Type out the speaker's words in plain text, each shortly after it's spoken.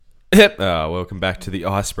Welcome back to the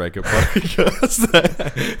Icebreaker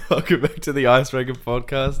podcast. Welcome back to the Icebreaker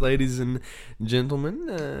podcast, ladies and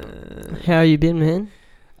gentlemen. How you been, man?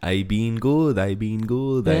 I been good. Yeah? I been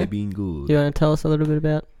good. Do you want to tell us a little bit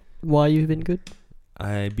about why you've been good?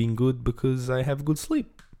 I been good because I have good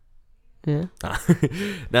sleep. Yeah.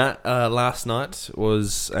 Last night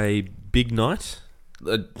was a big night.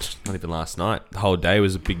 Not even last night. The whole day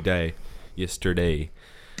was a big day. Yesterday.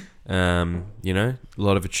 A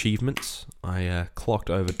lot of achievements. I clocked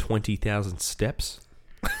over 20,000 steps.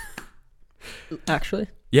 Actually?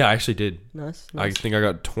 Yeah, I actually did. Nice. I think I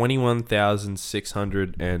got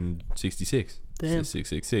 21,666. Damn.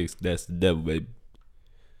 666. That's the devil, babe.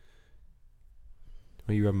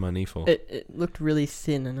 What are you rubbing my knee for? It looked really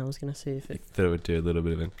thin, and I was going to see if I it... thought it would do a little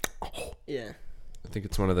bit of it. Yeah. I think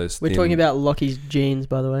it's one of those We're talking about Lockie's jeans,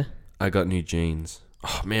 by the way. I got new jeans.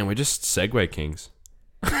 Oh, man, we're just Segway kings.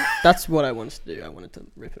 That's what I wanted to do. I wanted to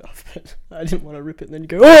rip it off, but I didn't want to rip it and then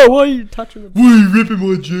go, oh, why are you touching them? What are you ripping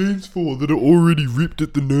my jeans for that are already ripped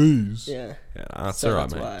at the knees? Yeah. That's So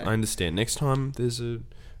alright, that's mate. why. I understand. Next time there's an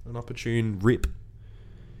opportune rip,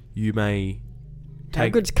 you may How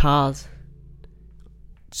take... good's cars?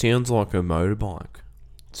 Sounds like a motorbike.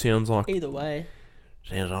 Sounds like... Either way.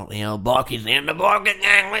 Sounds like the old bikey's in the bucket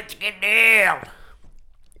gang. Let's get down.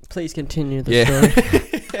 Please continue the story.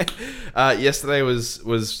 Yesterday was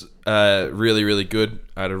really, really good.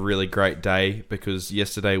 I had a really great day because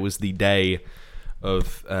yesterday was the day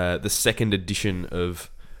of the second edition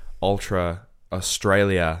of Ultra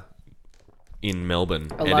Australia in Melbourne.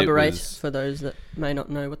 And it Elaborate was, for those that may not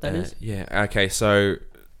know what that is. Yeah, okay, so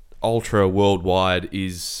Ultra Worldwide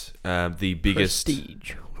is the biggest...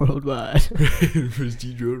 Prestige worldwide.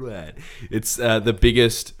 Prestige Worldwide. It's the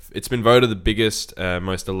biggest... It's been voted the biggest,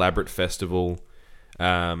 most elaborate festival.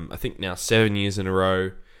 I think now 7 years in a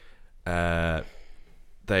row.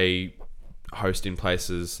 They host in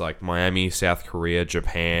places like Miami, South Korea,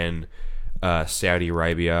 Japan, Saudi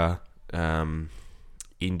Arabia,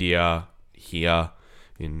 India, here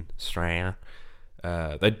in Australia.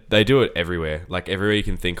 They do it everywhere. Like everywhere you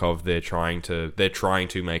can think of, they're trying to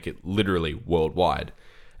make it literally worldwide.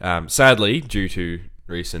 Sadly, due to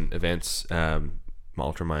recent events,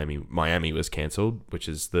 Ultra Miami was cancelled, which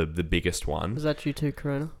is the biggest one. Was that due to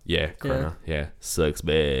Corona? Yeah, Corona. Yeah, sucks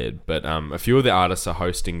bad. But a few of the artists are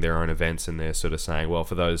hosting their own events, and they're sort of saying, well,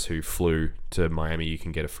 for those who flew to Miami, you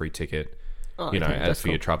can get a free ticket, for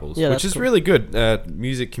your troubles, Yeah, which is cool. really good.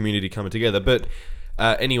 Music community coming together. But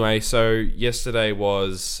anyway, so yesterday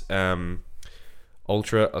was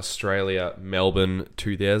Ultra Australia Melbourne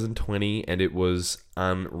 2020, and it was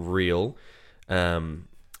unreal.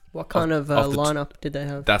 What kind of lineup did they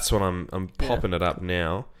have? That's what I'm popping it up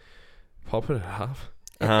now. Popping it up.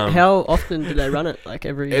 How often do they run it? Like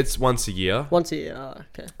every... It's once a year. Once a year. Oh,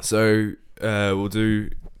 okay. So we'll do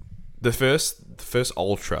the first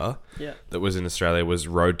Ultra that was in Australia was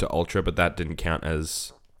Road to Ultra, but that didn't count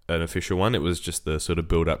as an official one. It was just the sort of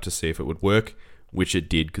build up to see if it would work, which it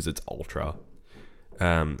did because it's Ultra.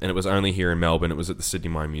 And it was only here in Melbourne. It was at the Sydney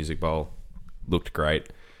Mine Music Bowl. Looked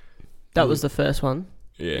great. That was the first one.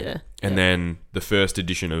 Yeah. And then the first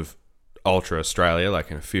edition of Ultra Australia,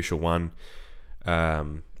 like an official one.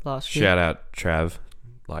 Last year. Shout out Trav.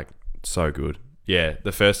 Like, so good. Yeah,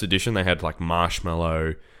 the first edition, they had like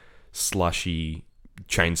Marshmallow, Slushy,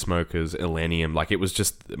 Chainsmokers, Illenium. Like, it was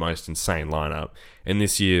just the most insane lineup. And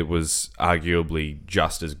this year was arguably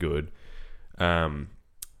just as good.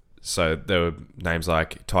 So there were names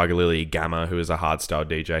like Tiger Lily, Gamma, who is a hardstyle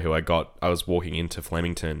DJ who I was walking into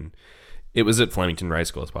Flemington. It was at Flemington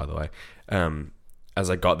Racecourse, by the way. As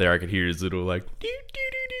I got there, I could hear his little like...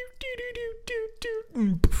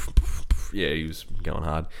 Yeah, he was going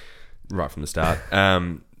hard right from the start.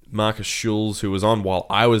 Marcus Schulz, who was on while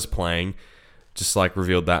I was playing, just like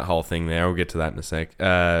revealed that whole thing there. We'll get to that in a sec.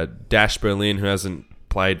 Dash Berlin, who hasn't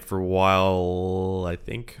played for a while, I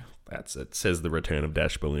think. It says the return of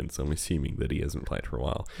Dash Berlin, so I'm assuming that he hasn't played for a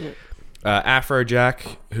while. Yeah.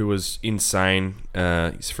 Afrojack, who was insane.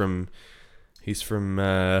 He's from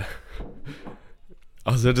I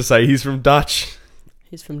was about to say he's from Dutch.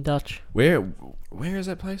 He's from Dutch. Where is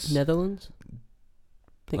that place? Netherlands?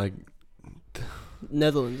 Like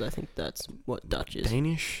Netherlands, I think that's what Dutch is.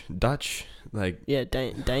 Dutch, like Yeah,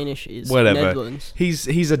 Danish is whatever. Netherlands.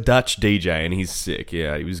 He's a Dutch DJ and he's sick.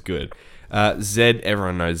 Yeah, he was good. Zed,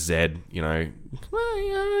 everyone knows Zed. You know,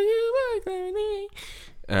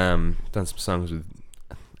 done some songs with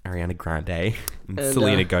Ariana Grande and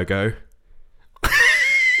Selena Go-Go.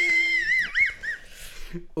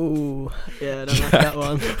 Ooh, yeah, I don't like that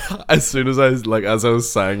one. As soon as I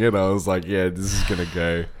was saying it, I was like, yeah, this is gonna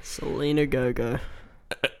go. Selena Go-Go.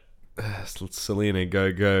 Selena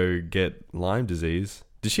go get Lyme disease.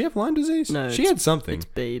 Did she have Lyme disease? No, she had something. It's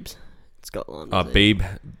Beebs. It's got Lyme Beeb,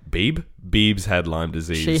 disease. Beebs had Lyme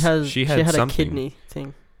disease. She had something. a kidney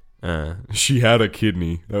thing. She had a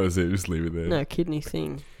kidney. That was it. Just leave it there. No, kidney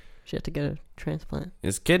thing. She had to get a transplant.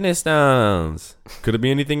 It's kidney stones. Could it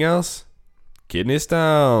be anything else? Kidney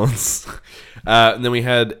stones. And then we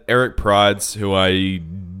had Eric Prides, who I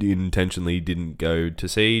intentionally didn't go to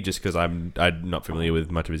see just because I'm not familiar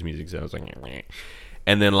with much of his music. So I was like, meh.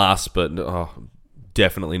 And then last but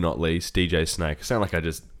definitely not least, DJ Snake. I sound like I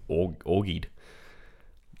just orgied.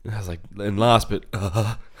 I was like, and last but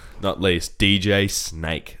not least, DJ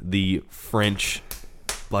Snake, the French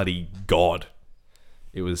bloody god.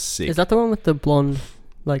 It was sick. Is that the one with the blonde,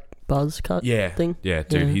 like, buzz cut thing? Yeah,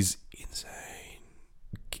 dude, Yeah. he's insane.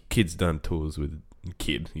 Kid's done tours with...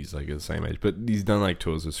 He's like the same age. But he's done, like,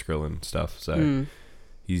 tours with Skrill and stuff. So,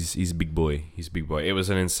 he's a big boy. He's a big boy. It was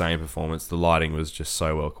an insane performance. The lighting was just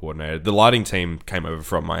so well coordinated. The lighting team came over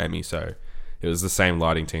from Miami, so... It was the same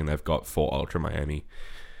lighting team they've got for Ultra Miami.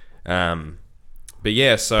 But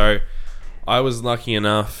yeah, so... I was lucky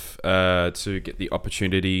enough to get the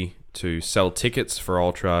opportunity to sell tickets for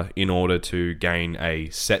Ultra in order to gain a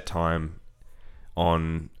set time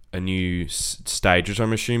on a new stage, which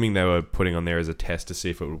I'm assuming they were putting on there as a test to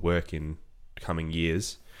see if it would work in coming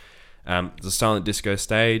years. The Silent Disco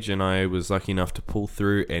stage, and I was lucky enough to pull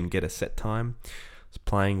through and get a set time. I was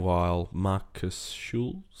playing while Marcus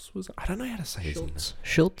Schulz was... I don't know how to say his name.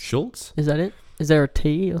 Schulz? Is that it? Is there a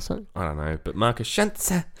T or something? I don't know, but Marcus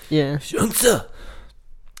Schulz. Yeah. Schulz.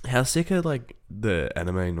 How sick are, like, the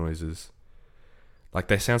anime noises? Like,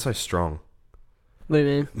 they sound so strong. What do you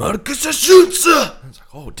mean? Marcus Schulz! I was like,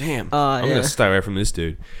 oh, damn. I'm yeah. going to stay away from this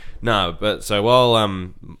dude. No, but so while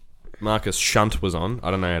Marcus Shunt was on, I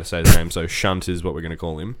don't know how to say his name, so Shunt is what we're going to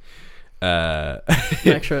call him.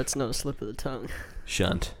 Make sure it's not a slip of the tongue.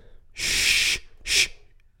 Shunt. Shh.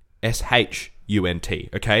 S-H-U-N-T,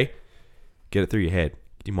 okay? Get it through your head.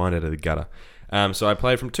 Get your mind out of the gutter. So I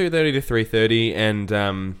played from 2:30 to 3:30, and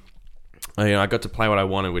I got to play what I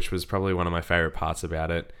wanted, which was probably one of my favourite parts about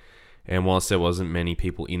it. And whilst there wasn't many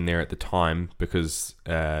people in there at the time, because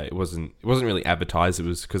it wasn't really advertised, it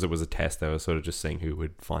was because it was a test. They were sort of just seeing who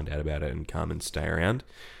would find out about it and come and stay around.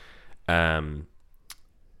 The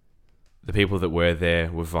people that were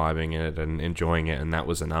there were vibing it and enjoying it, and that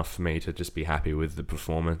was enough for me to just be happy with the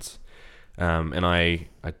performance. And I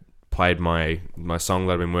played my song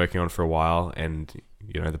that I've been working on for a while, and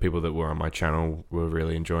the people that were on my channel were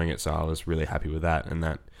really enjoying it, so I was really happy with that. And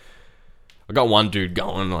that I got one dude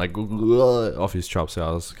going like off his chops, so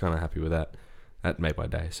I was kind of happy with that. That made my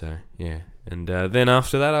day. So yeah, and then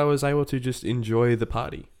after that, I was able to just enjoy the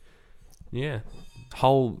party. Yeah,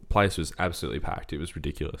 whole place was absolutely packed. It was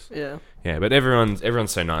ridiculous. Yeah, but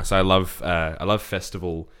everyone's so nice. I love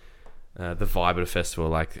festival, the vibe at a festival.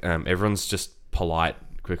 Like everyone's just polite,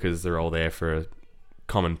 because they're all there for a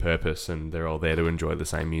common purpose and they're all there to enjoy the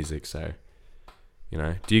same music. So,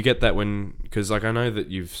 do you get that because like I know that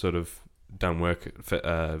you've sort of done work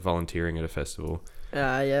volunteering at a festival.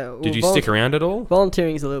 Yeah. Well, did you stick around at all?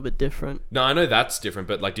 Volunteering is a little bit different. No, I know that's different,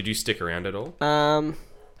 but like, did you stick around at all? The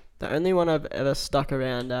only one I've ever stuck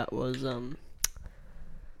around at was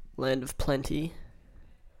Land of Plenty,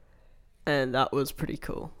 and that was pretty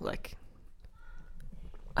cool. Like,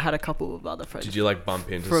 I had a couple of other friends. Did you like bump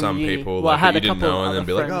into from some uni. people Well, I like, had that you a didn't couple know, of and then other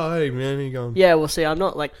be like, friends. "Oh, hey man, how you going?" Yeah, well, see, I'm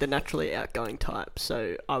not like the naturally outgoing type,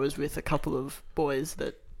 so I was with a couple of boys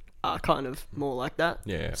that are kind of more like that.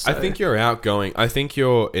 Yeah, So, I think you're outgoing. I think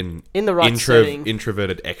you're in the right setting.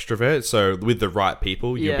 introverted extrovert. So with the right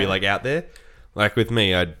people, you'll be like out there. Like with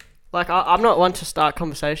me, I'm not one to start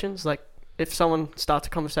conversations. Like, if someone starts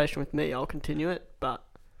a conversation with me, I'll continue it, but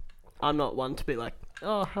I'm not one to be like,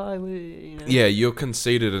 oh, hi, Yeah, you're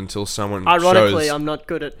conceited until someone Ironically, shows... I'm not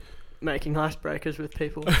good at making icebreakers with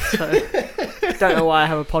people, so don't know why I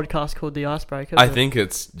have a podcast called The Icebreaker. I think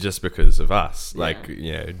it's just because of us,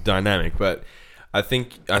 dynamic. But I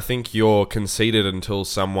think you're conceited until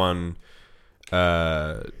someone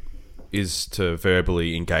is to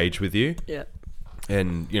verbally engage with you. Yeah.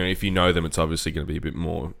 And if you know them, it's obviously going to be a bit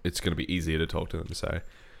more. It's going to be easier to talk to them. So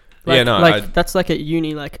that's like at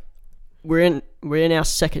uni. Like we're in our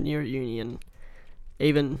second year at uni, and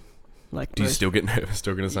even like do you still get nervous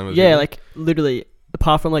talking to someone? Yeah, like literally,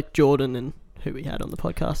 apart from like Jordan and who we had on the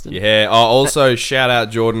podcast. And also shout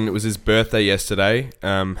out Jordan. It was his birthday yesterday.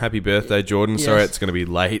 Happy birthday, Jordan. Yes. Sorry, it's going to be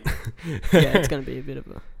late. Yeah, it's going to be a bit of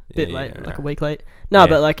a late, like a week late. No,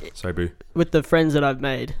 but like sorry, boo. With the friends that I've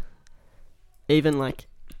made, even like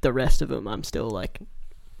the rest of them, I'm still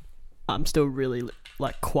really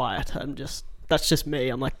like quiet. I'm just that's just me.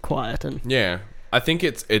 I'm like quiet and. Yeah, I think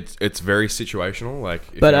it's very situational. Like,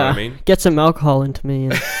 if But you know what I mean. get some alcohol into me.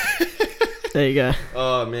 And there you go.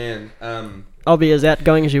 Oh man. I'll be as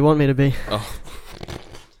outgoing as you want me to be. Oh,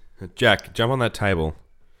 Jack, jump on that table.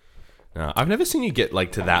 No, I've never seen you get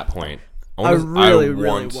like to that point. I really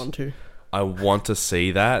want to. I want to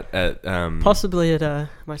see that at Possibly at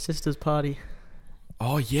my sister's party.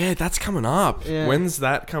 Oh yeah, that's coming up. Yeah. When's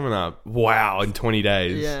that coming up? Wow, in 20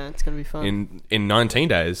 days. Yeah, it's gonna be fun. In 19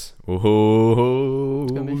 days. Oh,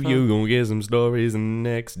 It's gonna be fun. you gonna get some stories the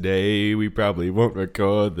next day. We probably won't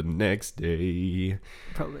record the next day.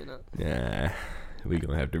 Probably not. Nah, we're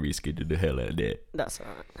gonna have to reschedule the hell out of that. That's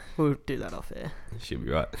alright. We'll do that off air. Should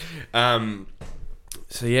be right.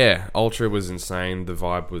 So yeah, Ultra was insane. The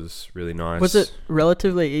vibe was really nice. Was it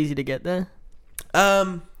relatively easy to get there?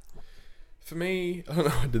 For me, I don't know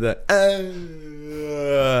how I did that.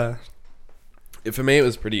 For me, it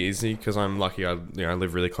was pretty easy because I'm lucky. I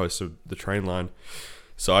live really close to the train line,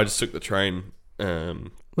 so I just took the train.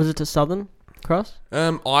 Was it to Southern Cross?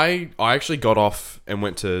 I actually got off and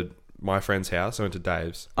went to my friend's house. I went to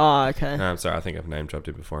Dave's. Oh, okay. Sorry, I think I've name dropped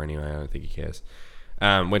it before. Anyway, I don't think he cares.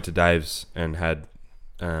 Went to Dave's and had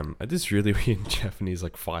this really weird Japanese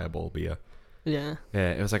like fireball beer. Yeah.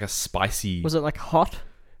 Yeah, it was like a spicy. Was it like hot?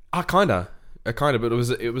 Kinda, but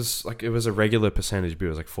it was a regular percentage beer.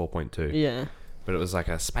 It was like 4.2. Yeah. But it was like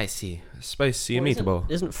a spicy Well, meatball.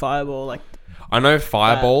 Isn't Fireball like? I know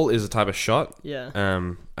Fireball is a type of shot. Yeah.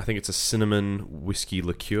 I think it's a cinnamon whiskey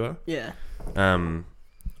liqueur. Yeah.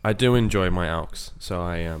 I do enjoy my alks, so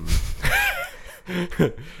I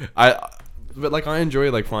but like I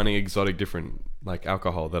enjoy like finding exotic different like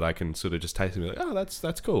alcohol that I can sort of just taste and be like, oh,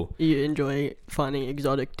 that's cool. You enjoy finding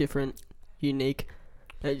exotic, different, unique.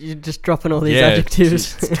 You're just dropping all these Yeah.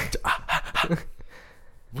 adjectives.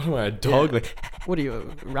 What am I, a dog? Yeah. Like, What are you,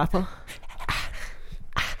 a rapper?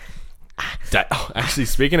 Actually,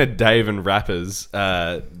 speaking of Dave and rappers,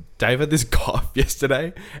 Dave had this cough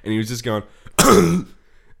yesterday, and he was just going. I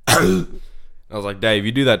was like, Dave,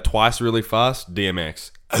 you do that twice really fast,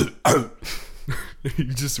 DMX. He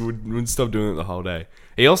just wouldn't stop doing it the whole day.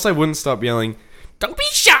 He also wouldn't stop yelling, "Don't be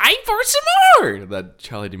shy, for some more!" That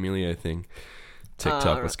Charlie D'Amelio thing. TikTok,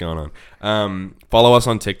 right. what's going on? Follow us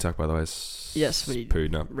on TikTok, by the way. Yes, we Poo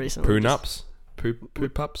nup. recently Poo just- nups? Poo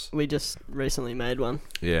pups? We just recently made one.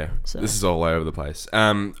 Yeah, So- this is all over the place. Look,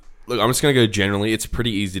 I'm just going to go generally. It's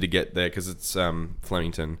pretty easy to get there because it's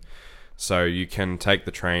Flemington. So you can take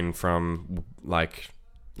the train from, like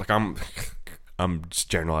I'm just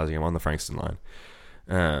generalizing. I'm on the Frankston line.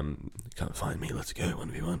 Can't find me. Let's go,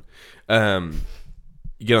 1v1.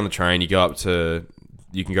 You get on the train. You go up to...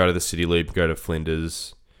 You can go to the City Loop, go to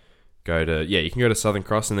Flinders, you can go to Southern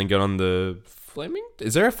Cross and then get on the Flemington.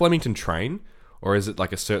 Is there a Flemington train? Or is it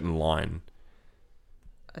like a certain line?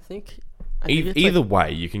 I think it's Either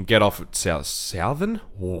way, you can get off at Southern.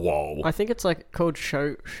 Whoa. I think it's like called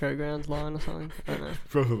Showgrounds Line or something. I don't know.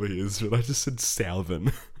 Probably is, but I just said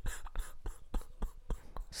Southern.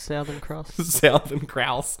 Southern Cross. Southern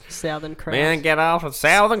Crouse. Southern Cross. Man, get off at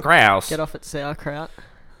Southern Crouse. Get off at Sauerkraut.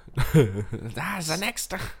 That's the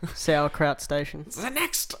next. Sauerkraut Station. The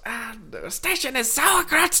next station is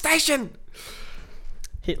Sauerkraut Station.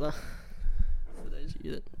 Hitler. For those of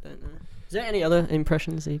you that don't know. Is there any other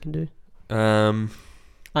impressions that you can do?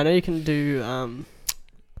 I know you can do.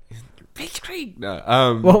 Peach Creek.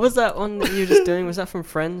 No. What was that one that you were just doing? Was that from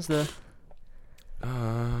Friends? The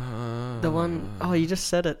one oh you just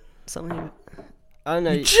said it. Something. I don't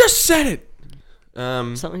know. You just said it.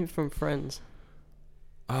 Something from Friends.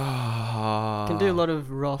 You Can do a lot of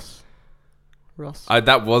Ross.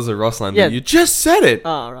 That was a Ross line. Yeah. You just said it.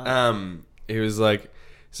 Oh right. He was like,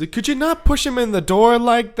 so could you not push him in the door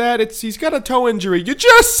like that? He's got a toe injury. You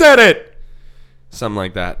just said it. Something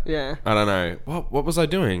like that. Yeah. I don't know. What was I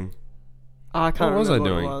doing? I can't What was remember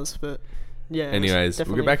I what doing? it was, but yeah. it was Anyways, we'll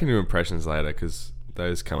definitely- get back into impressions later because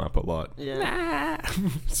those come up a lot. Yeah.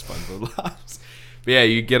 It's fun for laughs. But yeah,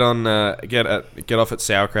 you get on, get off at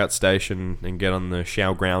Sauerkraut Station and get on the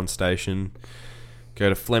Showground Station. Go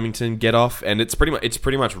to Flemington, get off, and it's pretty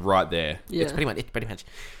much right there. Yeah. It's pretty much.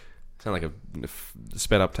 Sound like a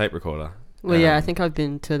sped up tape recorder. Well, yeah, I think I've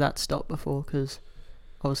been to that stop before because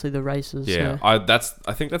obviously the races. Yeah, So,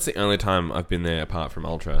 I think that's the only time I've been there apart from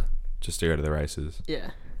Ultra, just to go to the races.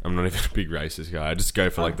 yeah. I'm not even a big races guy. I just go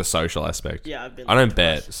for like the social aspect. Yeah, I've been. I don't like,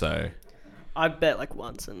 bet, twice. so I bet like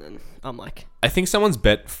once, and then I'm like, I think someone's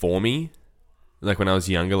bet for me. Like when I was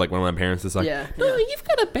younger, like one of my parents was like, yeah. "No, yeah. you've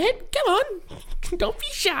got to bet. Come on, don't be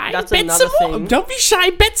shy. That's bet another some more. thing. Don't be shy.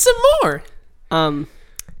 Bet some more."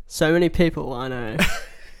 So many people I know,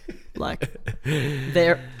 like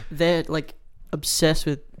they're like obsessed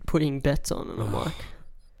with putting bets on, and I'm like,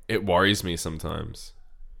 It worries me sometimes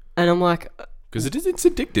Because it's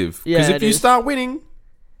addictive. Because Yeah, if it you is. start winning,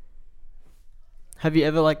 have you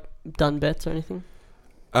ever like done bets or anything?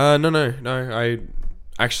 No.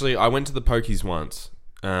 I went to the pokies once.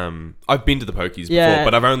 I've been to the pokies Yeah. before,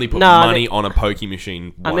 but I've only put No, I money mean- on a pokey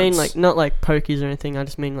machine once. I mean, like not like pokies or anything. I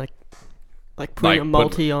just mean like putting Like, a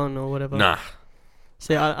multi on or whatever. Nah,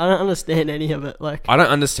 See, I don't understand any of it. Like, I don't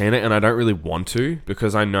understand it, and I don't really want to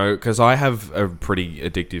because I have a pretty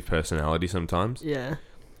addictive personality sometimes. yeah,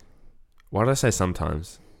 Why did I say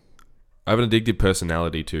sometimes? I have an addictive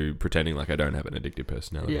personality to pretending like I don't have an addictive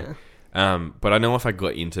personality. yeah, But I know if I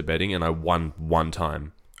got into betting and I won one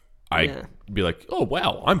time, I'd yeah. be like, oh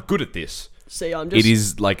wow, I'm good at this. See, I'm just.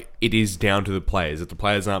 It is down to the players. If the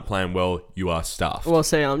players aren't playing well, you are stuffed. Well,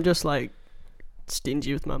 see, I'm just like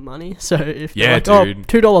stingy with my money. So if Yeah, they're like,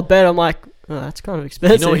 dude. $2 bet, I'm like, oh, that's kind of you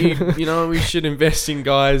expensive. know what you know what we should invest in,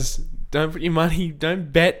 guys? Don't put your money,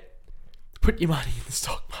 don't bet. Put your money in the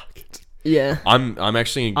stock market. yeah, I'm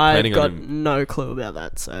actually I've planning got on. no clue about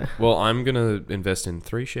that. So Well, I'm gonna invest in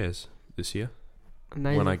 3 shares this year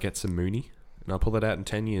amazing, when I get some Mooney, and I'll pull that out in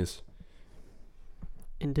 10 years.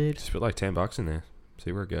 indeed. Just put like $10 in there,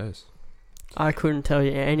 see where it goes. I couldn't tell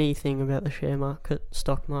you anything about the share market,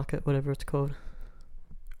 stock market, whatever it's called.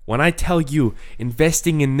 When I tell you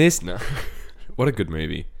investing in this, no. What a good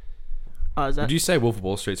movie. Oh, is that? Would you say Wolf of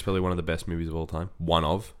Wall Street's probably one of the best movies of all time? One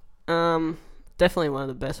of. Definitely one of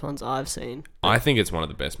the best ones I've seen. I think it's one of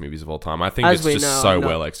the best movies of all time. I think As it's we just know, so I'm not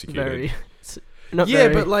well executed. Very, not Yeah,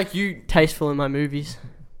 very but like tasteful in my movies.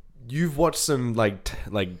 you've watched some like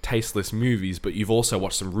tasteless movies, but you've also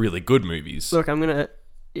watched some really good movies. Look, I've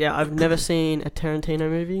never seen a Tarantino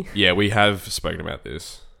movie. Yeah, we have spoken about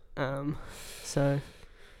this. So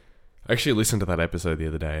I actually listened to that episode the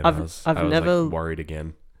other day, and I've I was never- like, worried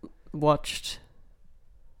again. watched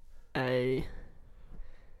a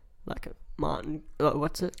Martin.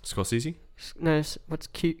 What's it? Scorsese, No, what's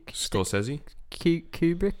Scorsese,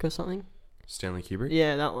 Kubrick or something? Stanley Kubrick.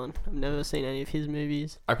 Yeah, that one. I've never seen any of his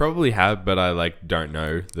movies. I probably have, but I don't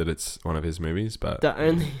know that it's one of his movies. But The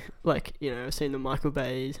only I've seen the Michael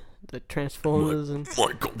Bay, the Transformers, and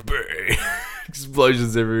Michael Bay,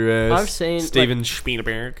 explosions everywhere. I've seen Steven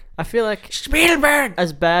Spielberg. I feel like Spielberg.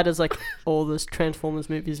 as bad as all those Transformers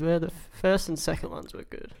movies were, the first and second ones were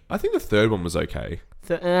good. I think the third one was okay.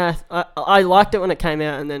 I liked it when it came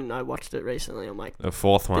out, and then I watched it recently. I'm like, The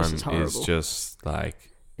fourth one is is horrible. just like,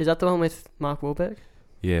 is that the one with Mark Wahlberg?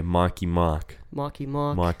 yeah, Marky Mark. Marky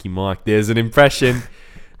Mark. Marky Mark. There's an impression.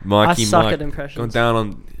 I Marky suck Mark. at impressions. Gone down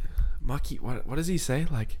on Marky. What does he say?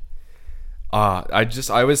 Like, I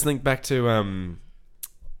always think back to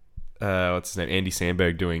what's his name? Andy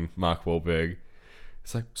Samberg doing Mark Wahlberg.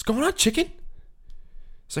 It's like, what's going on, chicken?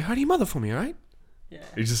 Say hi to your mother for me, alright? Yeah.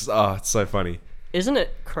 It's just it's so funny. Isn't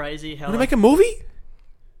it crazy how Want to make a movie?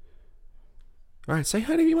 Alright, say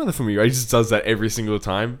hi to your mother for me. He just does that every single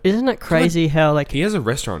time. Isn't it crazy how He has a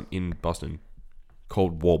restaurant in Boston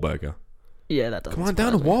called Wahlburger. yeah, that doesn't Come on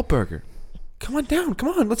down to surprise me. Wahlburger. Come on down. Come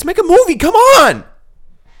on. Let's make a movie. Come on.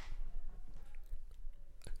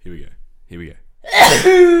 Here we go.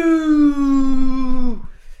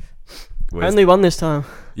 Only one this time.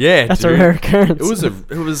 Yeah, That's dude. a rare occurrence.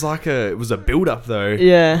 It was a build up though.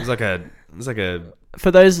 Yeah. It was like a For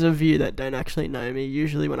those of you that don't actually know me,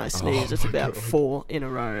 usually when I sneeze, Oh it's my about God. 4 in a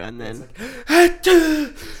row, and then and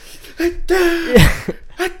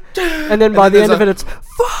and then by the end of it, there's it's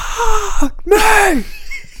fuck me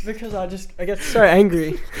because I get so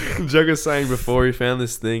angry. Jugger saying before he found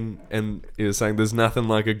this thing, and he was saying there's nothing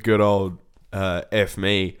like a good old F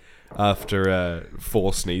me after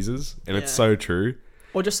 4 sneezes, and it's Yeah. so true.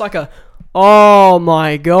 Or just like a, oh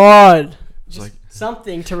my god, It's just like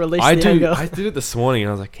something to release I the do. anger. I did it this morning, and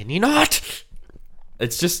I was like, "Can you not?"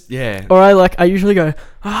 It's just Or I usually go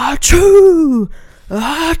achoo,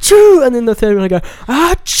 achoo, and then the third one I go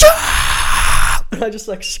achoo. And I just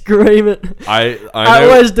scream it. I I know.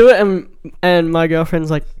 always do it, and my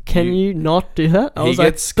girlfriend's like, "Can you not do that?" I He was like,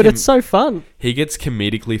 gets "But it's so fun." He gets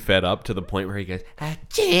comedically fed up to the point where he goes,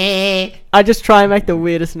 I just try and make the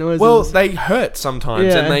weirdest noises. well, they hurt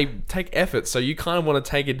sometimes, Yeah. and they take effort, so you kind of want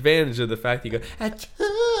to take advantage of the fact that you go,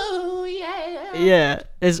 yeah,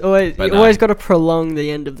 there's always But you no. always got to prolong the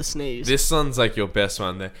end of the sneeze. this sounds like your best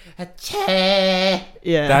one there.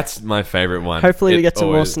 Yeah, That's my favorite one. hopefully we It get some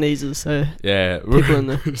more always- sneezes. So Yeah. people in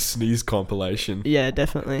the- sneeze compilation. yeah,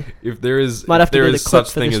 definitely. If there is, Might if have to there do the is clip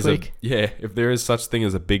such for thing this as week. if there is such thing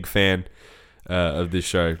as a big fan of this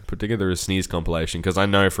show, put together a sneeze compilation, because I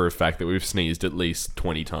know for a fact that we've sneezed at least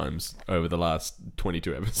 20 times over the last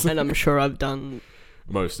 22 episodes. And I'm sure I've done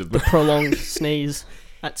Most of the them. prolonged sneeze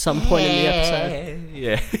at some point in the episode.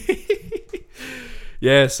 Yeah.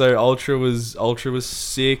 Yeah, so Ultra was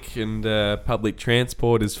sick, and public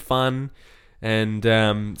transport is fun, and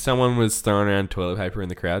someone was throwing around toilet paper in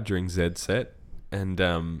the crowd during Zed's set, and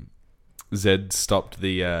Zed stopped his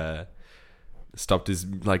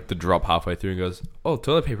the drop halfway through and goes, "Oh,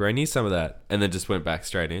 toilet paper, I need some of that," and then just went back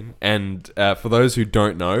straight in. And for those who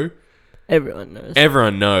don't know,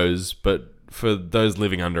 Everyone knows. but for those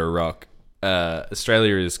living under a rock,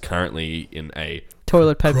 Australia is currently in a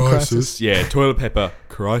Toilet paper crisis. Yeah, toilet paper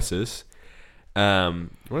crisis. Why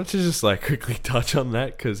don't you just quickly touch on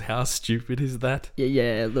that? Because how stupid is that?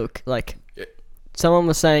 Yeah. Look, someone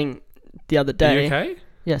was saying the other day. Are you okay?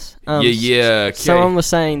 Yes. Yeah. Okay. Someone was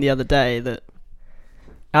saying the other day that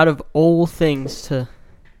out of all things to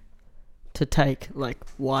take,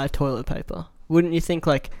 why toilet paper? Wouldn't you think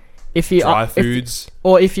if you dry foods,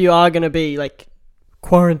 or if you are going to be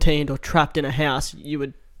quarantined or trapped in a house, you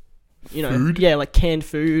would. Food? Yeah, canned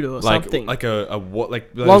food or something. Like those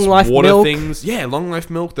Long life water milk. things. Yeah, long life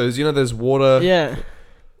milk. Those water. Yeah.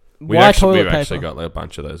 We've toilet paper? actually got a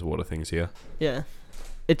bunch of those water things here. Yeah.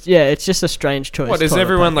 It's just a strange choice. What is toilet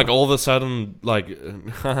everyone paper. all of a sudden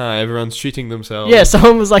everyone's shitting themselves? Yeah,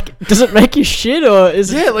 someone was like, "Does it make you shit or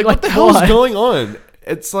is Yeah, it what the hell why?" is going on?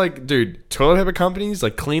 It's dude, toilet paper companies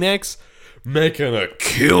like Kleenex making a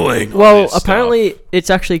killing. Well, on this apparently stuff. it's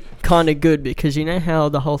actually kind of good because you know how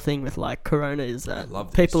the whole thing with Corona is that love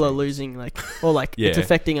these people are things. losing Yeah. it's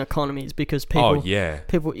affecting economies because people. Oh yeah,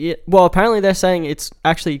 Well, apparently they're saying it's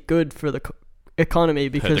actually good for the economy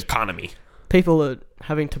the because economy. people are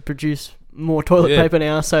having to produce more toilet Yeah. paper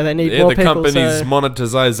now, so they need Yeah, more the people. company's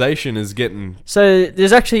monetization is getting. So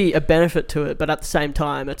there's actually a benefit to it, but at the same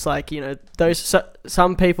time, it's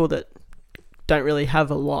some people that don't really have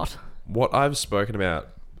a lot. What I've spoken about.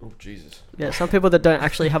 Oh Jesus. Yeah, some people that don't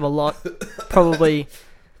actually have a lot probably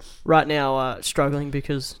right now are struggling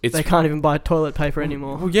because they can't even buy toilet paper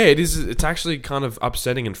anymore. Well, yeah, it is. It's actually kind of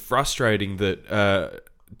upsetting and frustrating that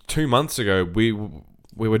 2 months ago we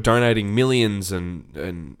were donating millions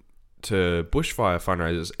and to bushfire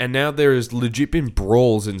fundraisers, and now there is legit been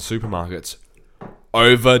brawls in supermarkets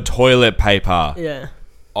over toilet paper. Yeah.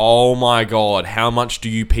 Oh my god, how much do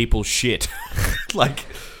you people shit?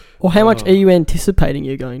 Or how much are you anticipating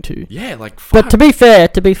you're going to? Yeah, fuck. But to be fair,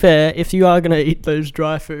 if you are going to eat those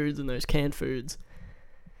dry foods and those canned foods,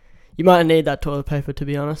 you might need that toilet paper, to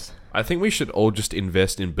be honest. I think we should all just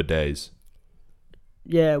invest in bidets.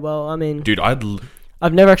 Yeah, well, I mean, Dude,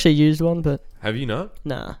 I've never actually used one, but have you not?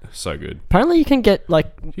 nah. So good. Apparently you can get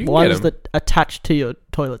can ones get 'em. that attach to your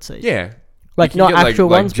toilet seat. Yeah. Like You can not get, actual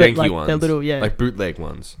ones, but janky ones. they're little, yeah. Like bootleg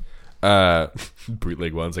ones.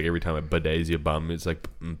 Bootleg ones, every time it bidets your bum, it's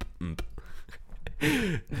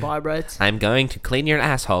Vibrates. I'm going to clean your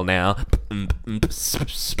asshole now.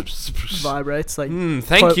 Vibrates.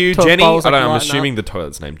 Thank you, toilet Jenny. bowls, I'm lighten assuming the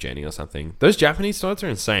toilet's named Jenny or something. Those Japanese toilets are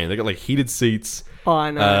insane. They got heated seats. Oh,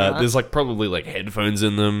 I know. right? There's probably headphones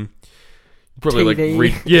in them. Probably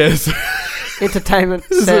TV. yes. Entertainment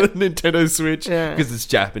This is a set. Nintendo Switch Yeah. because it's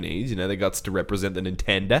Japanese. They got to represent the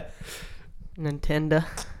Nintendo. Nintendo.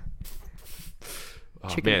 Oh,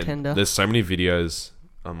 Chicken man, tender. there's so many videos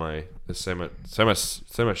on my. There's so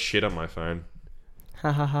much shit on my phone.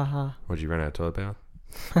 Ha ha ha ha. What, did you run out of toilet paper?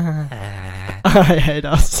 I hate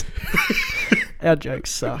us. Our jokes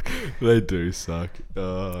suck. They do suck.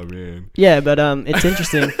 Oh man. Yeah, but it's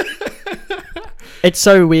interesting. It's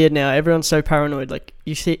so weird now. Everyone's so paranoid.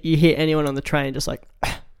 You hear anyone on the train just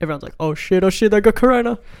everyone's like, oh shit, they got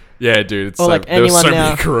corona. Yeah, dude. It's Or, there were anyone so now.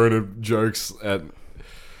 many Corona jokes.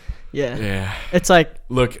 Yeah. Yeah. It's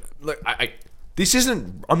Look. This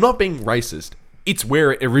isn't. I'm not being racist. It's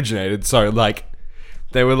where it originated. So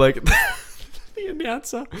they were the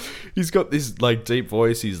announcer. He's got this deep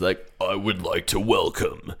voice. He's like, I would like to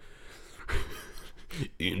welcome,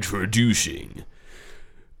 introducing,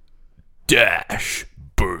 Dash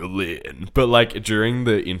Berlin. But during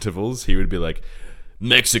the intervals, he would be like,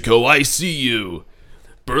 Mexico, I see you.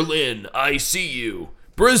 Berlin, I see you.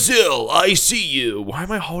 Brazil, I see you. Why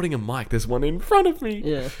am I holding a mic? There's one in front of me.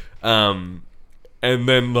 yeah. And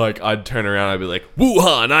then I'd turn around, I'd be like,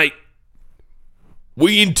 Wuhan,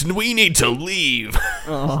 we need to leave.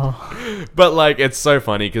 Oh. But it's so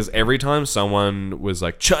funny because every time someone was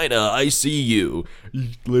like, China, I see you,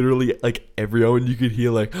 literally everyone you could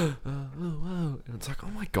hear oh, and it's oh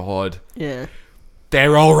my god, Yeah.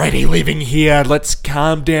 they're already living here. Let's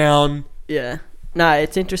calm down. Yeah. No,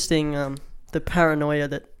 it's interesting. The paranoia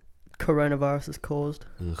that coronavirus has caused.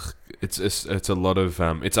 Ugh. It's a lot of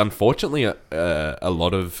it's unfortunately a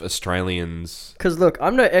lot of Australians. Because look,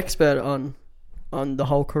 I'm no expert on on the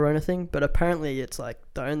whole corona thing, but apparently it's like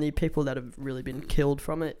the only people that have really been killed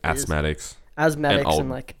from it is Asthmatics, asthmatics old and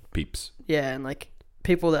like peeps. yeah, and like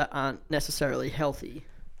people that aren't necessarily healthy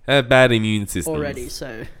Have bad immune systems already.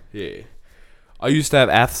 So, Yeah. I used to have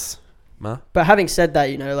asthma. but having said that,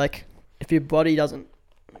 like if your body just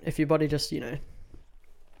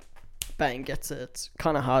bang gets it, it's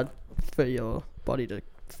kind of hard for your body to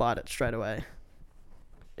fight it straight away.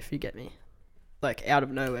 If you get me, like out of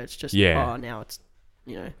nowhere, it's just Yeah. oh now it's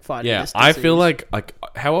fighting. Yeah, this I feel disease. like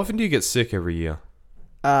how often do you get sick every year?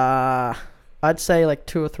 I'd say like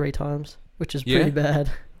 2 or 3 times, which is Yeah? pretty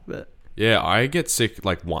bad. But Yeah, I get sick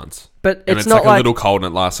like once. but And it's it's not like a little cold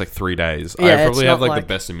and it lasts like 3 days. Yeah, I it's probably have not like the like-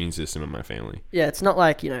 best immune system in my family. yeah, it's not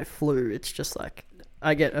like flu. It's just like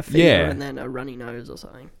I get a fever Yeah. and then a runny nose or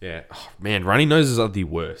something. Yeah. Oh, man, runny noses are the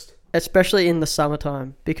worst. Especially in the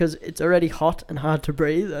summertime because it's already hot and hard to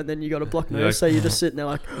breathe, and then you got a blocked nose, You're like- so you're just sitting there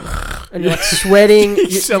like, and you're like sweating, You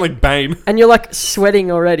sound like Bane. and you're like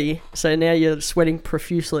sweating already. So now you're sweating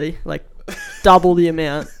profusely, like double the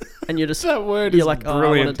amount, and you're just That word you're is like, oh, I want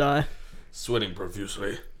brilliant. to die. Sweating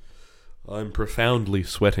profusely. I'm profoundly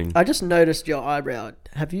sweating. I just noticed your eyebrow.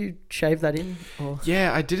 Have you shaved that in? Or?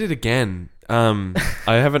 Yeah, I did it again. I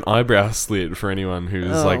have an eyebrow slit for anyone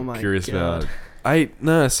who's Oh like my curious God.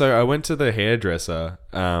 about. So I went to the hairdresser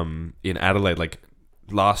in Adelaide like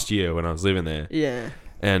last year when I was living there. Yeah,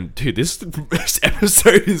 And dude, this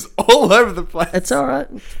episode is all over the place. it's all right.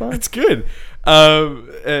 It's fine. It's good.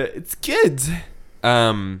 It's good.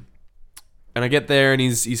 And I get there and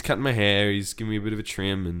he's cutting my hair. He's giving me a bit of a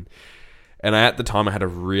trim and I, at the time I had a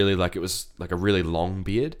really it was like a really long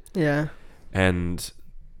beard. Yeah. And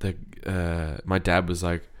my dad was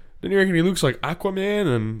like, "Don't you reckon he looks like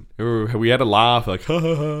Aquaman?" And we had a laugh like, ha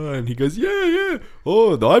ha ha. And he goes, yeah.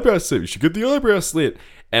 Oh, the eyebrow slit. You should get the eyebrow slit.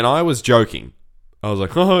 And I was joking. I was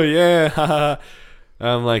like, oh yeah, ha ha.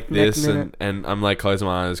 I'm like Next this, minute. and I'm like closing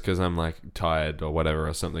my eyes because I'm like tired or whatever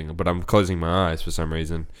or something. But I'm closing my eyes for some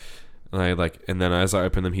reason. And then as I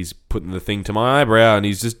open them, he's putting the thing to my eyebrow, and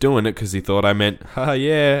he's just doing it because he thought I meant haha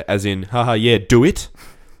yeah, as in haha yeah, do it.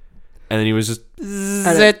 And then he was just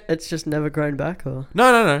And it's just never grown back, or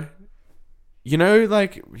no. You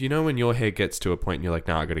know when your hair gets to a point and you're like,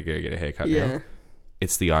 nah, I gotta go get a haircut yeah. now.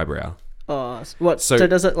 It's the eyebrow. Oh, what? So- So,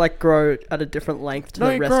 does it like grow at a different length to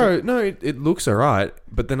the rest of it looks alright,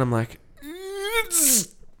 but then I'm like,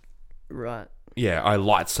 Right. yeah, I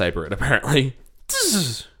lightsaber it apparently.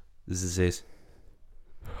 This is this.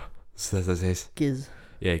 Giz.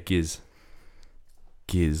 Yeah, gears.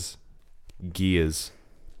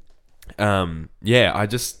 Yeah, I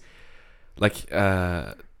just like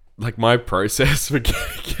my process for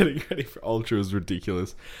getting ready for Ultra was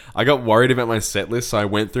ridiculous. I got worried about my set list, so I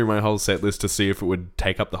went through my whole set list to see if it would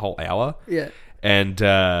take up the whole hour, Yeah. and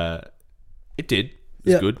it did. It's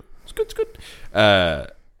Yeah. good. It's good. And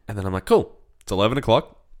then I'm like, cool. It's 11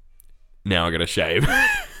 o'clock. Now I gotta shave.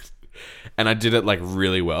 And I did it like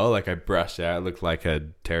really well. Like I brushed out, looked like a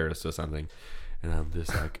terrorist or something. And I'm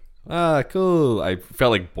just like, cool. I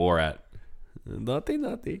felt like Borat. Naughty.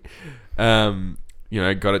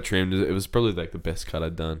 Got it trimmed. It was probably like the best cut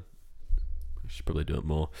I'd done. I should probably do it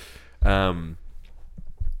more. I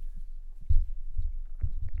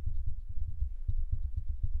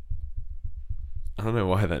don't know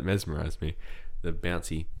why that mesmerized me. The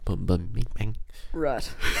bouncy bum bum bing bang.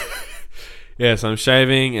 Right. Yeah, so I'm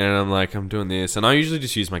shaving and I'm doing this, and I usually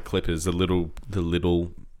just use my clippers, the little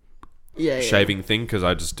Yeah. shaving thing, because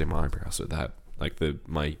I just do my eyebrows with that, like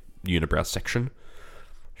my unibrow section.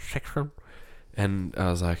 And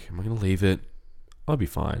I was like, am I gonna leave it? I'll be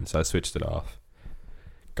fine. So I switched it off.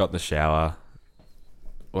 Got in the shower,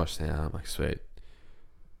 washed it out. I'm like, sweet.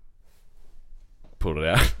 Pulled it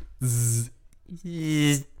out, and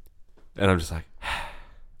I'm just like,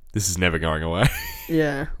 this is never going away.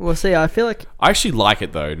 Yeah. Well, see, I feel like I actually like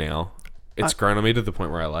it though now. It's grown on me to the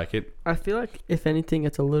point where I like it. if anything,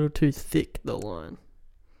 it's a little too thick, the line.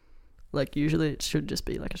 Like usually it should just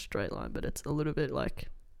be like a straight line, but it's a little bit like.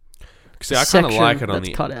 See, I kind of section like it on that's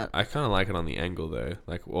the. cut out. I kind of like it on the angle though,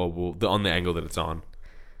 like on the angle that it's on.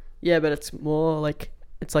 Yeah, but it's more like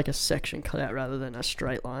it's like a section cut out rather than a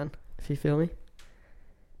straight line. If you feel me.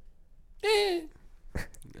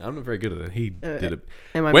 I'm not very good at it. He did it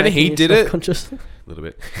Am I When making he you did it- self-conscious? a little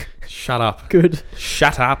bit. Shut up. Good.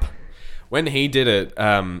 Shut up. When he did it,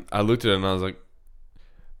 I looked at it and I was like,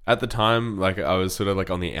 at the time, like I was sort of like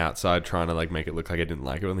on the outside trying to like make it look like I didn't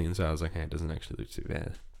like it. On the inside, I was like, hey, it doesn't actually look too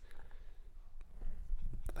bad.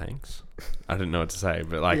 Thanks. I didn't know what to say,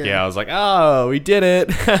 but like, Yeah. I was like, oh, we did it.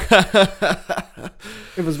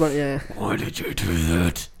 It was one. Yeah. Why did you do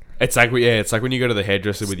that? It's like it's like when you go to the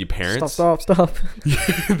hairdresser with your parents. Stop.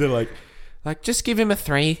 They're like just give him a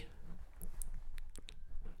 3.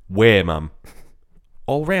 Where, mum?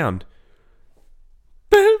 All round.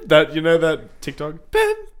 That that TikTok.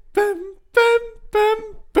 Bam, bam, bam, bam,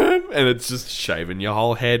 bam, and it's just shaving your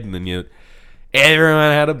whole head, and then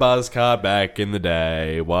everyone had a buzz cut back in the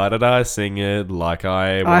day. Why did I sing it like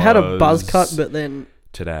I had a buzz cut, but then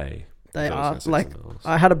today they That are was no like something else.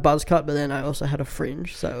 I had a buzz cut, but then I also had a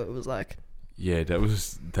fringe, so it was like Yeah, that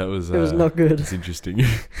was it was not good. It's interesting.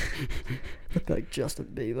 Looked like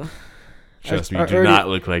Justin Bieber. Trust me, I you do already- not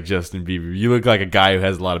look like Justin Bieber. You look like a guy who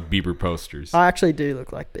has a lot of Bieber posters. I actually do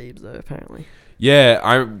look like Biebs though. Apparently,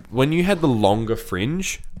 Yeah, when you had the longer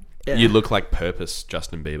fringe, yeah. you look like Purpose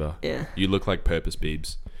Justin Bieber. Yeah, You look like Purpose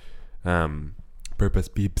Biebs. Purpose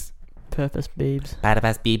Biebs. Purpose Biebs.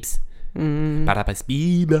 Purpose Biebs. Mm. Purpose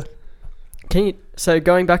Bieb. So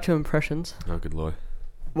going back to impressions, Oh, good lord.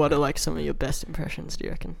 what are like some of your best impressions? Do you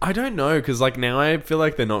reckon? I don't know, because like now I feel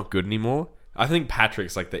like they're not good anymore. I think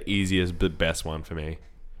Patrick's like the easiest but best one for me.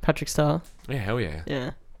 Patrick Star. Yeah, hell yeah.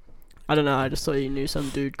 Yeah. I don't know. I just thought you knew some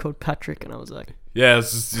dude called Patrick, and I was like, Yeah,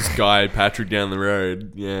 it's just this guy, Patrick down the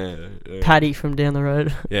road. Yeah. Paddy from down the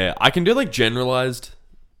road. Yeah, I can do like generalized.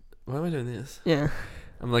 Why am I doing this? Yeah.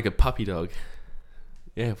 I'm like a puppy dog.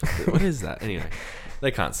 Yeah, what is that? Anyway,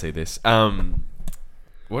 they can't see this.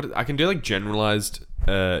 What I can do like generalized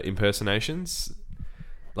impersonations,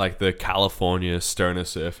 like the California stoner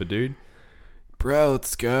surfer dude. Bro,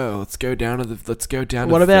 let's go down to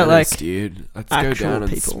What about, Venice, like, dude? Let's actual go down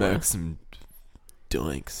and people, smoke some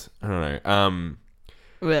doinks. I don't know.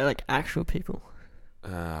 We're like actual people.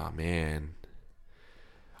 Oh man,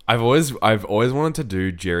 I've always wanted to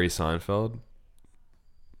do Jerry Seinfeld.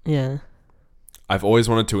 Yeah. I've always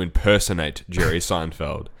wanted to impersonate Jerry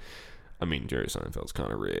Seinfeld. I mean, Jerry Seinfeld's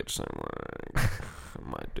kind of rich, so I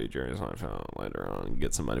might do Jerry Seinfeld later on and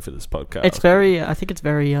get some money for this podcast. It's very. I think it's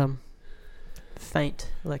very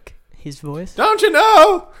faint, like his voice. Don't you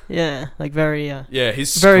know? Yeah, like very. Yeah,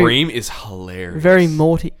 his Very- scream is hilarious. Very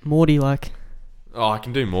Morty like. Oh, I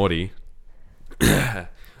can do Morty.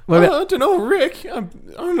 What about, I don't know, Rick. I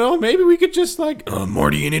don't know. Maybe we could just like.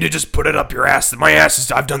 Morty, you need to just put it up your ass. My ass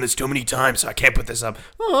is. I've done this too many times, so I can't put this up.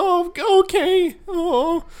 Oh, okay.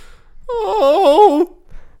 Oh.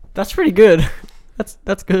 that's pretty good.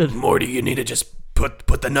 That's good. Morty, you need to just put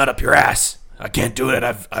the nut up your ass. I can't do it.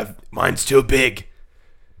 Mine's too big.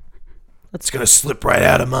 It's gonna slip right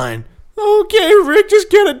out of mine. Okay, Rick, just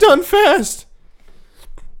get it done fast.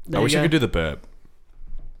 There I wish you I go. could do the burp,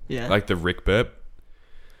 Yeah. like the Rick burp.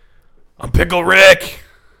 I'm Pickle Rick.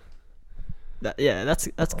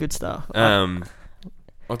 That's good stuff.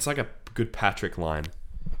 What's like a good Patrick line?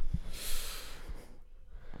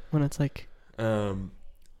 When it's like, Oh,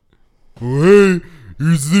 hey,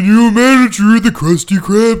 he's the new manager of the Krusty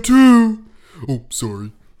Krab too. Oh,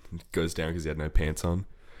 sorry. Goes down because he had no pants on.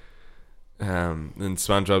 Then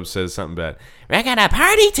SpongeBob says something about, we're gonna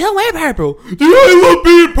party till we're purple. Do I love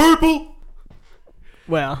being purple?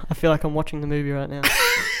 wow, I feel like I'm watching the movie right now.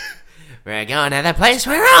 We're going to the place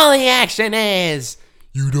where all the action is.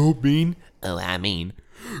 You don't mean? Oh, I mean.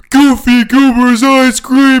 Goofy Goober's ice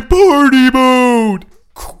cream party mode.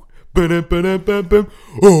 Ba-dum-ba-dum-bum-bum.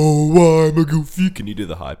 Oh, I'm a goofy. Can you do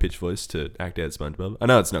the high pitched voice to act out SpongeBob? I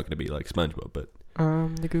know it's not going to be like SpongeBob, but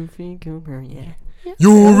The Goofy Goober, yeah.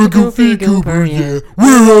 you're a goofy goober, yeah.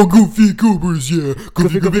 We're all goofy goobers, yeah.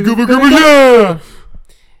 Goofy goober, yeah.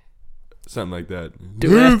 Something like that.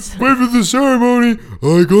 Duets. Wait for the ceremony.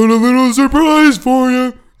 I got a little surprise for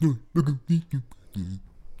you.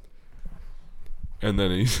 And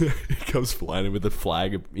then he comes flying in with a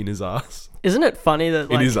flag in his ass. Isn't it funny that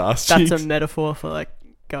In like his ass that's cheeks. a metaphor for like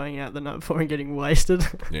going out the night before and getting wasted?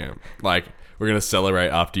 Yeah. Like, we're going to celebrate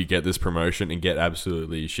after you get this promotion and get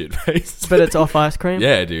absolutely shit-faced. But it's off ice cream.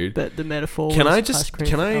 Yeah, dude. But the metaphor. Can was I ice just, cream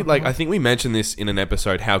can I, alcohol. like, I think we mentioned this in an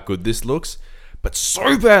episode, how good this looks, but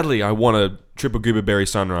so badly I want a triple goober berry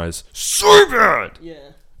sunrise. So bad!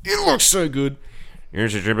 Yeah. It looks so good.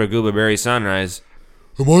 Here's a triple goober berry sunrise.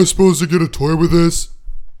 Am I supposed to get a toy with this?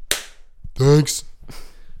 Thanks.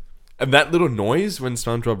 And that little noise when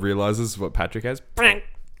SpongeBob realizes what Patrick has.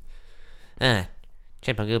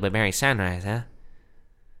 Triple Goober Berry Sunrise, huh?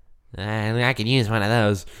 I could use one of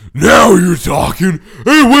those. Now you're talking.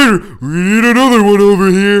 Hey, waiter, we need another one over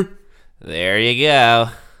here. There you go.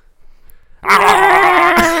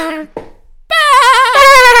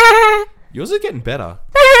 Yours are getting better.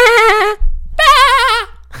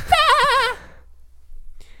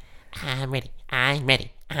 I'm ready. I'm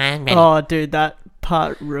ready. I'm ready. Oh, dude, that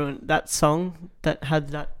part ruined that song that had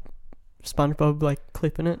that SpongeBob like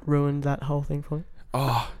clip in it. Ruined that whole thing for me.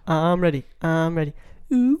 Oh, I'm ready. I'm ready.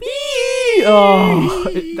 Ooh-wee. Oh,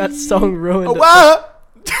 that song ruined it. what?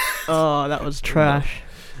 Oh, that was trash.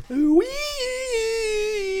 Wee.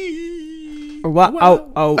 What?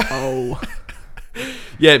 Oh.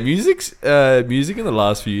 Yeah, music in the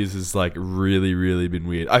last few years has like really, really been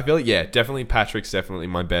weird. I feel like, yeah, definitely Patrick's definitely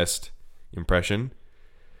my best impression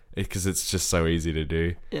because it's just so easy to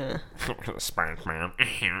do. Yeah. SpongeBob.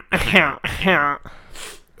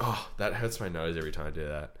 Oh, that hurts my nose every time I do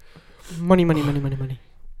that. Money.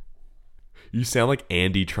 You sound like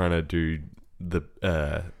Andy trying to do the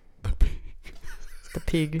The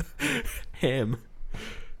pig. ham.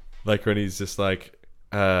 Like when he's just like,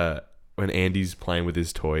 when Andy's playing with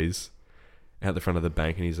his toys at the front of the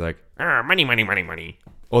bank and he's like, Money.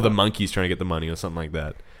 or the monkey's trying to get the money or something like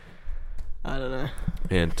that. I don't know.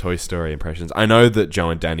 And Toy Story impressions. I know that Joe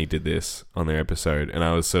and Danny did this on their episode and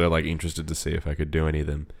I was sort of like interested to see if I could do any of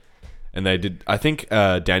them. And they did. I think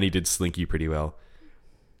Danny did Slinky pretty well.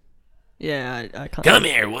 Yeah, I can't. Come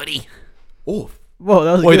here, Woody. Oh, Whoa,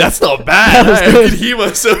 that was boy, good. that's not bad. That was I good. could hear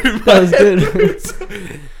myself in my That was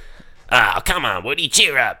good. Oh, come on, Woody,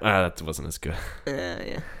 cheer up. That wasn't as good.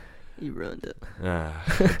 Yeah. You ruined it.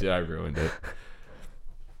 I ruined it.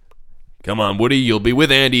 Come on, Woody, you'll be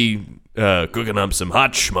with Andy cooking up some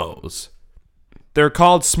hot schmoes. They're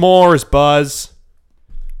called s'mores, Buzz.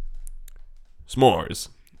 S'mores.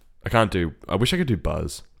 I wish I could do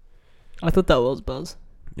Buzz. I thought that was Buzz.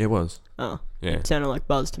 It was. Oh, Yeah. it sounded like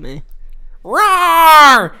Buzz to me.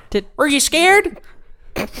 Roar! Did- Were you scared?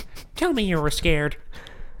 Tell me you were scared.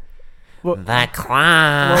 What- The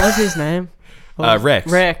clown. What was his name? Oh, Rex.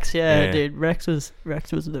 Rex, yeah, Yeah. dude. Rex was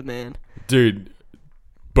the man. Dude,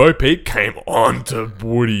 Bo Peep came on to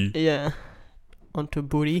Woody. Yeah. Onto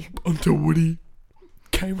booty. Onto Woody.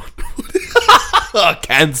 Came on to Woody.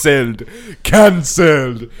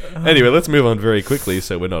 Cancelled. Anyway, let's move on very quickly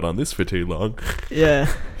so we're not on this for too long.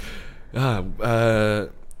 Yeah.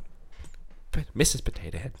 Mrs.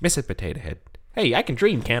 Potato Head. Hey, I can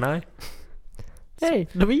dream, can't I? Hey,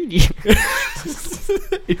 Luigi.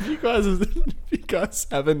 If you guys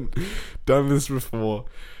haven't done this before,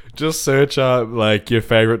 just search up like your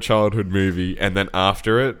favorite childhood movie and then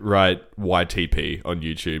after it write YTP on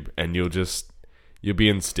YouTube and you'll be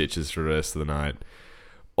in stitches for the rest of the night.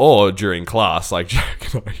 Or during class like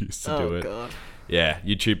Jack and I used to do Oh it. god. Yeah,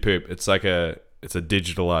 YouTube Poop. It's like a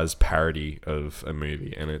digitalized parody of a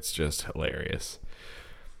movie and it's just hilarious.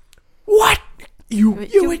 What? You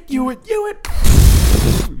it.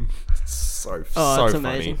 So Oh, it's funny.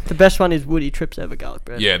 amazing. The best one is Woody trips over garlic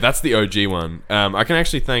bread. Yeah, that's the OG one. I can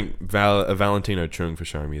actually thank Valentino Chung for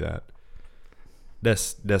showing me that.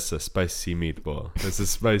 That's a spicy meatball. That's a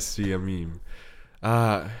spicy meme.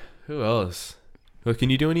 Who else? Well, can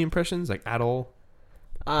you do any impressions like at all?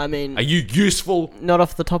 I mean, Are you useful? not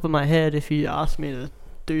off the top of my head. If you asked me to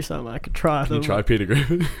do something, I could try. Can you them. try Peter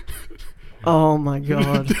Griffin? Oh my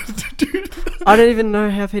god. I don't even know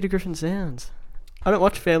how Peter Griffin sounds. I don't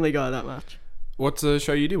watch Family Guy that much. What's the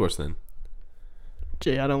show you do watch then?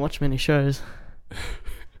 Gee, I don't watch many shows.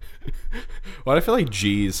 Well, I feel like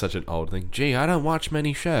G is such an old thing. Gee, I don't watch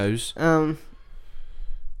many shows. Oh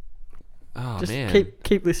Just man.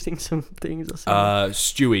 keep listing some things or something.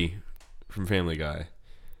 Stewie from Family Guy.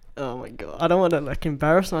 Oh my god, I don't want to like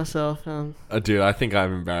embarrass myself. Dude, I think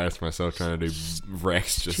I've embarrassed myself trying to do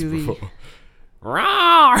Rex just Stewie. before.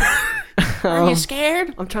 Roar! Are Um, you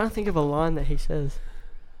scared? I'm trying to think of a line that he says.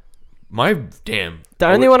 My damn. The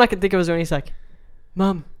only one I could think of was when he's like,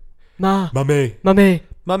 "Mum, ma, Mummy. mummy,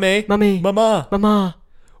 Mummy. mummy, Mama. mama,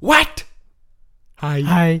 What? Hi.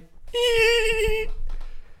 hi."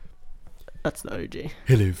 That's the OG.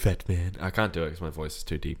 Hello, fat man. I can't do it because my voice is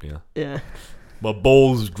too deep now. Yeah. My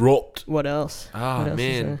balls dropped. What else? Ah, What else is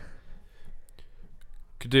man. there?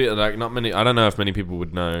 Could do like not many. I don't know if many people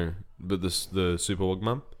would know, but the Super Wog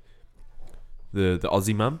mum, the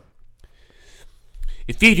Aussie mum.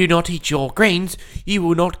 If you do not eat your grains, you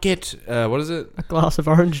will not get. What is it? A glass of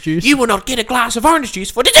orange juice. You will not get a glass of orange juice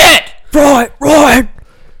for dessert. right.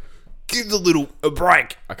 Give the little a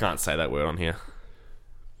break. I can't say that word on here.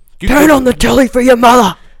 Turn on the telly for your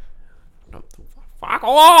mother. Fuck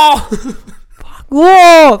off.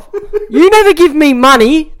 Whoa! You never give me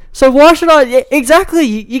money, so why should I? Exactly.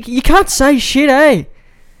 You can't say shit, eh?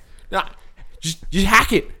 Nah, just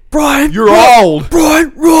hack it. Brian, You're old.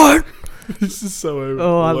 Brian, right? This is so over.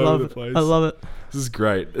 Oh, I all over love the it. place. I love it. This is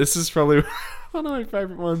great. This is probably one of my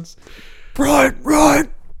favorite ones. Brian, right?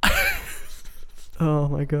 Oh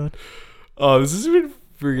my god. Oh, this has been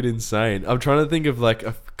friggin' insane. I'm trying to think of like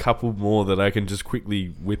a couple more that I can just quickly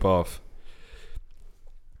whip off.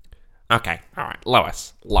 Okay, all right,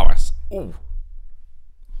 Lois. Ooh.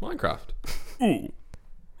 Minecraft.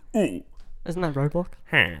 Isn't that Roblox?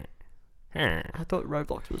 Huh. I thought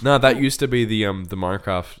Roblox was. No, that used to be the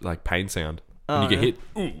Minecraft like pain sound. When Oh, you get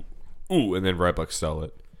yeah. hit, ooh, and then Roblox stole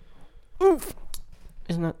it. Oof.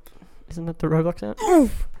 Isn't that the Roblox sound?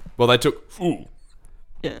 Oof. Well, they took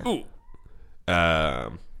Yeah.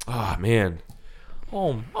 oh man.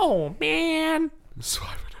 Oh, man.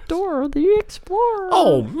 Swipe it. Dora the Explorer.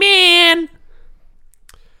 Oh, man.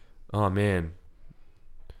 Oh man.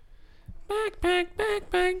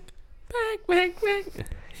 Back.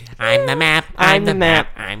 I'm the map. I'm the map.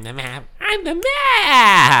 I'm the map. I'm the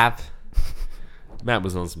map. Matt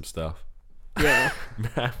was on some stuff. Yeah.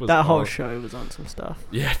 Matt was That whole on- show was on some stuff.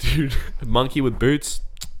 Yeah, dude. A monkey with boots.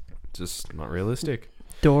 Just not realistic.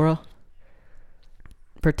 Dora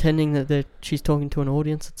pretending that she's talking to an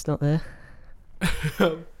audience that's not there.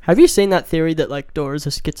 Have you seen that theory that like Dora's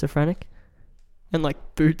a schizophrenic, and like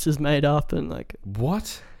Boots is made up and like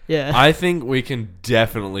What? yeah, I think we can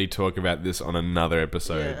definitely talk about this on another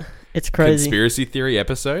episode. yeah. It's crazy. Conspiracy theory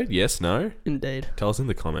episode? Yes, no? Indeed. Tell us in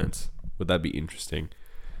the comments. Would that be interesting?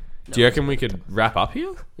 Do you reckon we could wrap up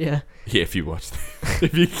here? Yeah. Yeah, if you watch this.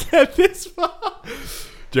 If you get this far.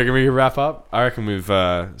 Do you reckon we could wrap up? I reckon we've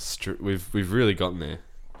really gotten there.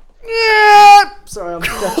 Sorry, I'm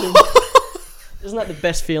stretching. Isn't that the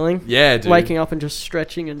best feeling? Yeah, dude. Waking up and just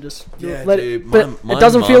stretching and just Yeah, let dude. it. But My it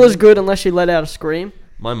doesn't feel mum- as good unless you let out a scream.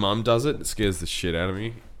 My mum does it. It scares the shit out of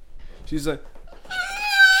me. She's like,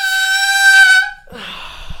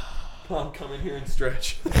 Mom, come in here and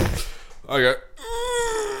stretch. Okay.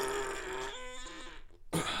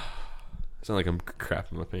 Sound like I'm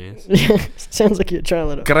crapping my pants. Sounds like you're trying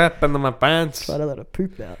to let Crapping my pants. a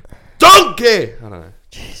poop out. Donkey! I don't know.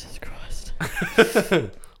 Jesus Christ.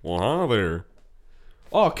 Well, hi there.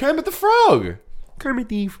 Oh, Kermit the Frog. Kermit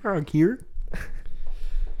the Frog here.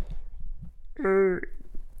 I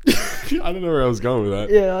don't know where I was going with that.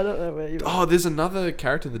 Yeah, I don't know where you. Oh, there's another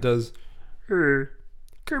character that does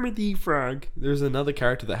Kermit the Frog. There's another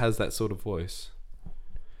character that has that sort of voice.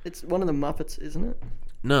 It's one of the Muppets, isn't it?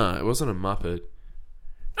 No, it wasn't a Muppet.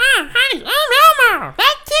 Hi, I'm Elmo.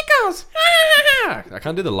 That tickles. I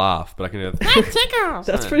can't do the laugh, but I can do That tickles.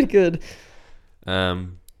 That's pretty good. I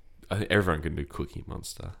think everyone can do Cookie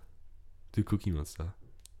Monster. Do Cookie Monster.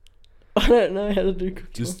 I don't know how to do cooking.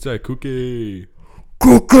 Just say Cookie.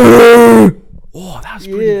 Cookie! Oh, that was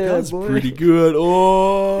pretty. Yeah, That's boy. pretty good.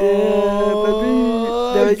 Oh, Yeah,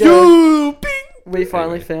 baby. There we go. you, bing. We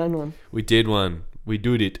finally Anyway. found one. We did one. We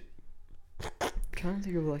did it. I'm trying to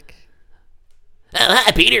think of like Oh,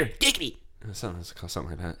 hi, Peter. Diggity. Something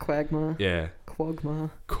like that. Quagmire, Yeah. Quagmire.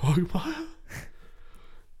 Quagmire.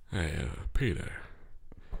 Hey, Peter.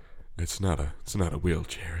 It's not a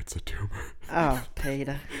wheelchair. It's a tumor. Oh,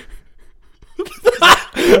 Peter.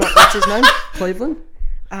 What's his name? Cleveland?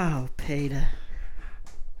 Oh, Peter.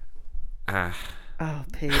 Ah. Oh,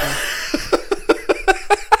 Peter.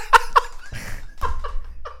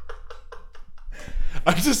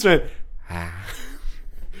 I just went.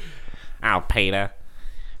 Oh, Peter.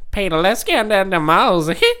 Peter, let's get down the malls.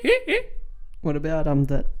 What about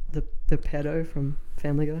the pedo from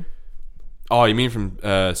Family Guy? Oh, you mean from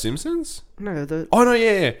Simpsons? No, the Oh no,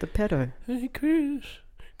 yeah. pedo. Hey Chris,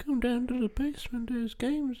 come down to the basement. There's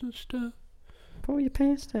games and stuff. Pull your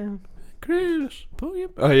pants down. Chris, pull your.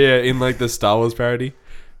 Oh yeah, in like the Star Wars parody.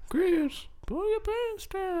 Chris, pull your pants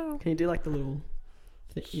down. Can you do like the little?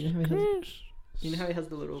 You know how he has, Chris, you know how he has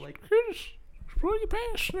the little like. Chris, pull your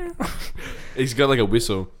pants down. He's got like a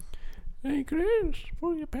whistle. Hey Chris,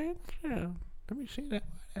 pull your pants down. Let me see that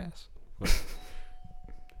ass.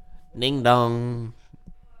 Ding dong.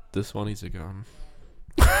 This one is a gun.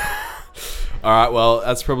 All right, well,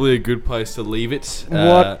 that's probably a good place to leave it.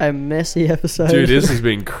 What a messy episode. Dude, this has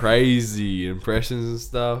been crazy. Impressions and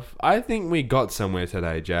stuff. I think we got somewhere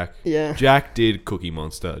today, Jack. Yeah. Jack did Cookie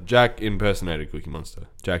Monster. Jack impersonated Cookie Monster.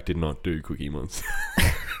 Jack did not do Cookie Monster.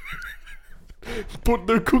 Put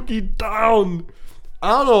the cookie down.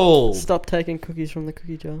 Arnold. Stop taking cookies from the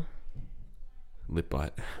cookie jar. Lip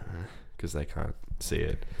bite. Because they can't see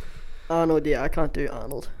it. Arnold, yeah, I can't do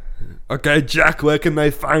Arnold. Okay, Jack, where can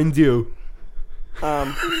they find you?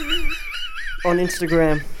 On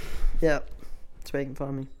Instagram. Yeah. That's where you can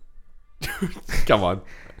find me. Come on.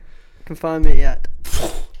 You can find me at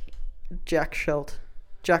Jack Schelt.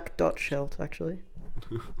 Jack.Schelt, actually.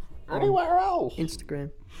 Anywhere else.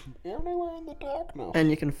 Instagram. Anywhere in the darkness. And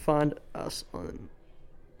you can find us on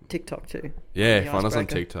TikTok too. Yeah, The find us on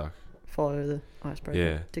Icebreaker. TikTok. Follow the Icebreaker.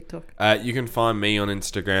 Yeah. TikTok. You can find me on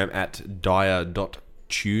Instagram at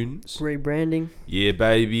dire.tunes. Rebranding. Yeah,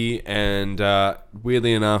 baby. And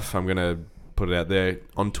weirdly enough, I'm going to put it out there.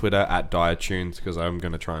 On Twitter at DireTunes, because I'm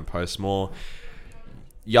going to try and post more.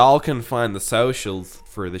 Y'all can find the socials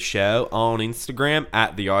for the show on Instagram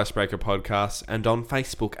at The Icebreaker Podcast and on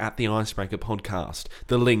Facebook at The Icebreaker Podcast.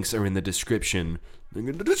 The links are in the description. Don't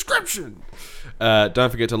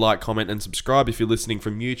forget to like, comment, and subscribe if you're listening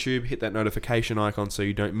from YouTube. Hit that notification icon so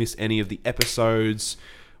you don't miss any of the episodes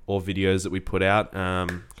or videos that we put out.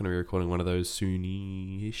 Going to be recording one of those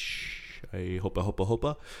soon-ish.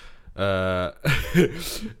 Hopper. And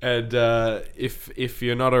if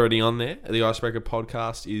you're not already on there, the Icebreaker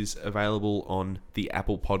Podcast is available on the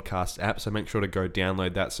Apple Podcast app, so make sure to go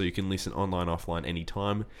download that so you can listen online, offline,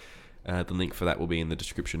 anytime. The link for that will be in the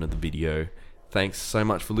description of the video. Thanks so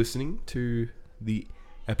much for listening to the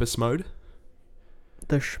episode.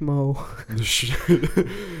 The schmo.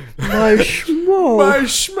 My schmo. My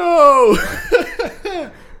schmo.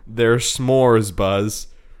 They're s'mores, Buzz.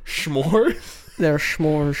 S'mores? They're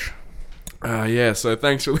schmores. Yeah, so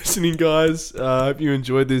thanks for listening, guys. I hope you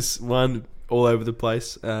enjoyed this one all over the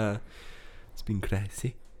place. It's been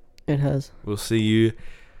crazy. It has. We'll see you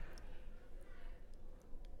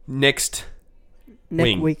next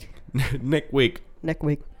Next week. next week Next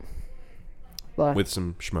week. Bye. with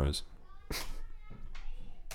some schmoes.